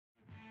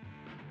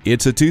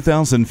It's a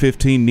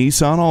 2015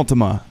 Nissan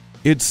Altima.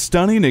 Its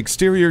stunning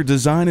exterior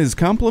design is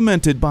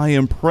complemented by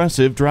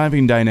impressive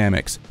driving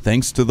dynamics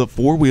thanks to the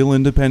four-wheel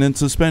independent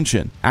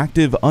suspension,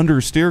 active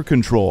understeer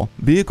control,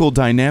 vehicle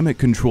dynamic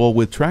control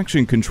with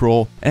traction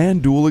control,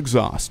 and dual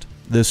exhaust.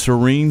 The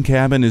serene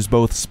cabin is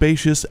both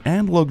spacious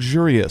and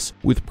luxurious,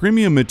 with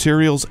premium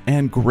materials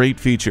and great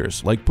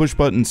features like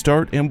push-button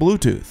start and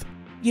Bluetooth.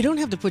 You don't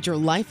have to put your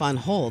life on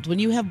hold when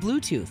you have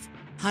Bluetooth.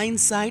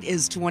 Hindsight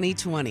is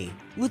 20/20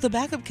 with a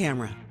backup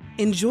camera.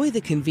 Enjoy the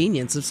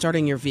convenience of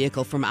starting your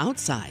vehicle from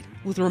outside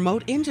with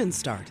remote engine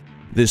start.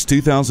 This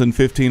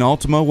 2015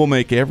 Altima will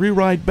make every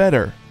ride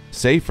better,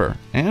 safer,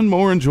 and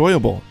more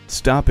enjoyable.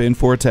 Stop in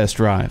for a test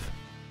drive.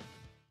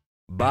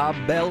 Bell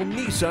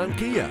Nissan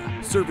Kia,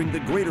 serving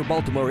the greater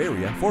Baltimore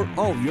area for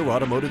all your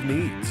automotive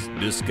needs.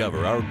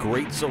 Discover our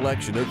great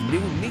selection of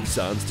new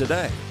Nissans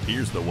today.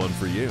 Here's the one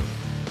for you.